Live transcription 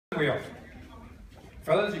wheel.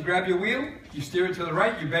 Fellas, you grab your wheel, you steer it to the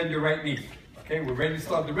right, you bend your right knee. Okay, we're ready to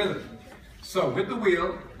start the rhythm. So with the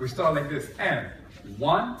wheel, we start like this. And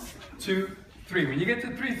 1, 2, 3. When you get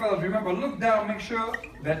to 3, fellas, remember, look down, make sure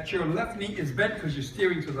that your left knee is bent because you're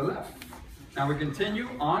steering to the left. Now we continue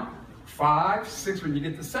on 5, 6. When you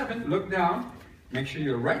get to 7, look down, make sure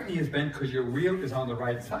your right knee is bent because your wheel is on the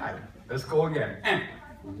right side. Let's go again. And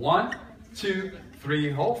 1, 2,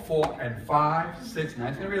 3, hold 4, and 5, 6.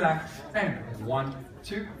 Nice and relax. And 1,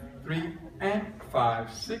 2, 3, and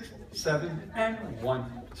 5, 6, 7, and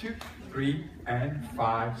 1, 2, 3, and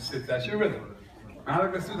 5, 6. That's your rhythm.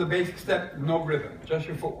 Now let's do the basic step, no rhythm, just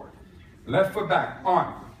your footwork. Left foot back,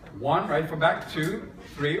 on. 1, right foot back, 2,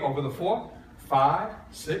 3, over the 4, 5,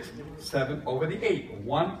 6, 7, over the 8.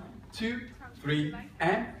 1, 2, 3,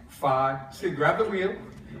 and 5, 6. Grab the wheel.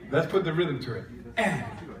 Let's put the rhythm to it. And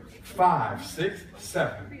 5, 6,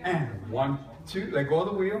 7, and 1, 2. Let go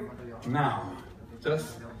of the wheel. Now,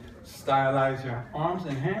 just stylize your arms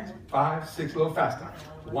and hands. 5, 6, a little faster.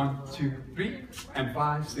 1, 2, 3, and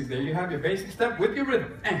 5, 6. There you have your basic step with your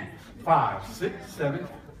rhythm. And 5, 6, 7,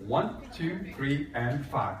 1, 2, 3, and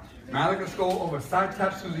 5. Malek, let's go over side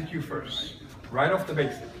tap Susie Q first. Right off the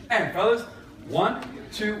basic. And fellas, 1,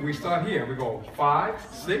 2, we start here. We go 5,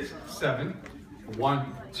 6, 7, 1,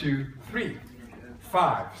 2, 3.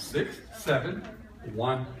 5, 6, 7,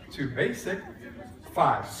 1, 2, basic.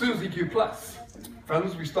 5, Susie Q plus.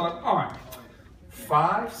 Fellas, we start on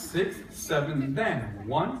 5, 6, 7, then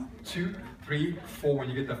 1, 2, 3, 4. When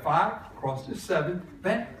you get to 5, cross to 7,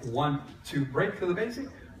 then 1, 2, break to the basic.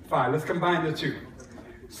 5, let's combine the 2.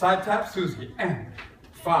 Side tap Susie, and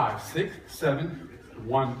 5, 6, 7,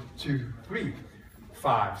 1, 2, 3.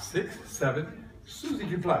 5, 6, 7, Susie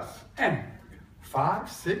Q plus, and 5,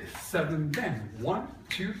 6, 7, then 1,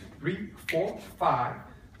 2, 3, 4, 5,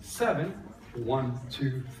 7, 1,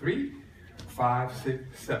 2, 3, 5,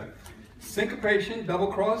 6, 7. Syncopation, double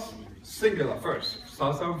cross, singular first.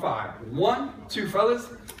 Starts on 5. 1, 2, fellas.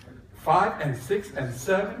 5 and 6 and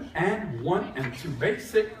 7 and 1 and 2.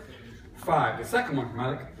 Basic. 5. The second one,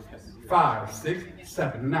 Malek. 5, 6,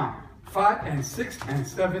 7. Now, 5 and 6 and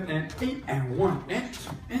 7 and 8 and 1 and 2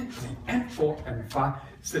 and 3 and 4 and 5,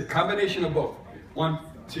 6. Combination of both. 1,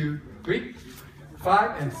 2, 3.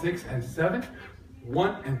 5 and 6 and 7.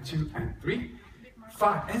 1 and 2 and 3.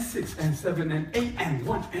 5 and 6 and 7 and 8 and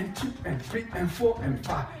 1 and 2 and 3 and 4 and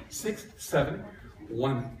 5, 6, 7.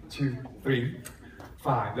 1, 2, 3,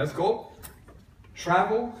 5. Let's go.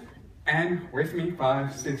 Travel and wait for me.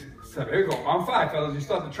 5, 6, 7. Here we go. On 5, fellas, you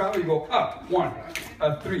start to travel. You go up. 1,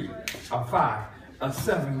 a 3, a 5, a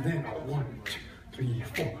 7, then a 1, 2, 3,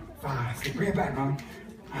 4, 5, 6. Bring it back, mommy.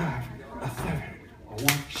 5, a 7, a 1,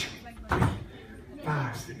 2, 3,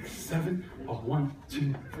 5, 6, 7, a 1,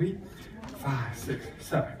 2, 3, 5, 6,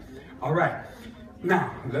 7. All right.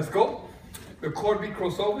 Now, let's go. The chord beat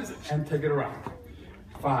crossovers and take it around.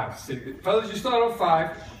 5, 6. Fellas, you start on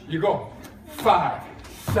 5. You go 5,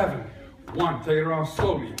 7, 1. Take it around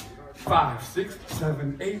slowly. 5, 6,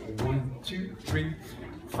 7, 8. 1, 2, 3.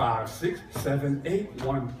 5, 6, 7, 8.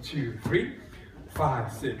 1, 2, 3.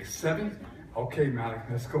 5, 6, 7. Okay, Malek,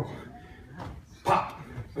 let's go. Pop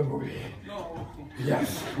the booty. No.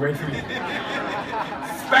 Yes, wait for me.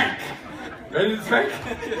 Spank. Ready to spank?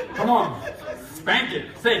 Come on. Spank it.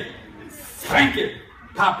 Say, spank it.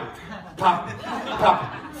 Pop it. Pop it. Pop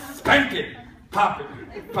it. Spank it. Pop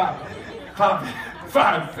it. Pop it. Pop it.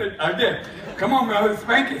 5, 6. Again. Come on, man.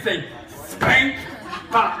 Spank it. Say, spank.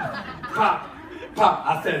 Pop. Pop. Pop.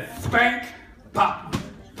 I said spank. Pop.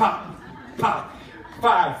 Pop. Pop.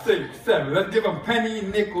 5, 6, 7. Let's give them penny,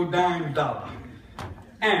 nickel, dime, dollar.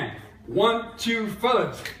 And 1, 2,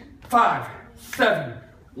 fellas. 5, 7,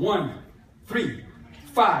 1, 3,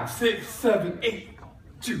 5, 6, 7, 8,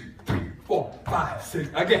 2, 3, 4, 5, 6.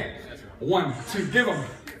 Again. 1, 2. Give them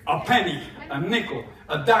a penny, a nickel,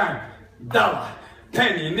 a dime, dollar.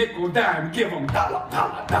 Penny, nickel, dime. Give them dollar,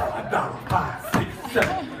 dollar, dollar, dollar. 5, 6,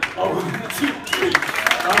 7. 1, 2, 3.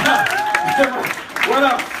 What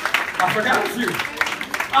up? I forgot you.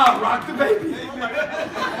 I'll rock the baby.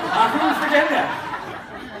 I couldn't forget that.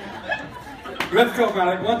 Let's go,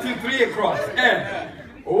 Malek. 1, 2, 3 across. And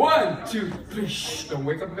 1, 2, 3. Shh. Don't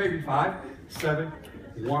wake up the baby. 5, 7,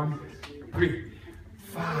 1, 3.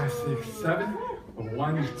 5, 6, 7.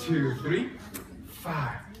 1, 2, 3.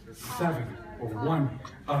 5, 7, 1,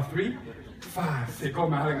 3. 5, 6. Go,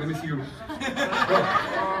 Malek. Let me see you. Go.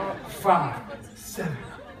 5, 7.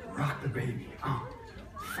 Rock the baby.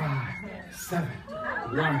 5, 7,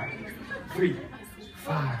 1, 3,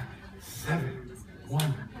 5, 7,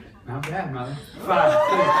 1. Not bad, Malek. 5,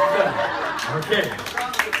 6, 7. Okay.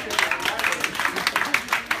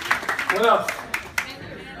 What else?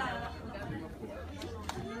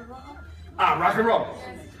 Rock and roll.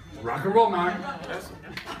 Rock and roll, man.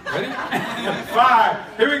 Ready?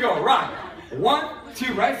 5. Here we go. Rock. 1,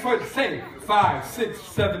 2. Right foot. Say 5, 6,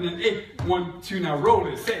 7, and 8. 1, 2. Now roll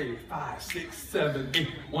it. Say 5, 6, 7, 8.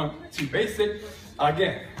 1, 2. Basic.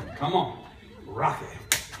 Again. Come on. Rock it.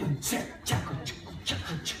 5, 6,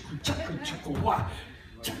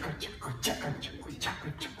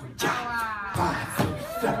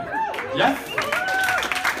 7. Yes?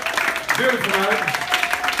 Beautiful, Malek.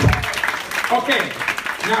 Okay,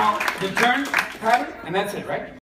 now the turn pattern, and that's it, right?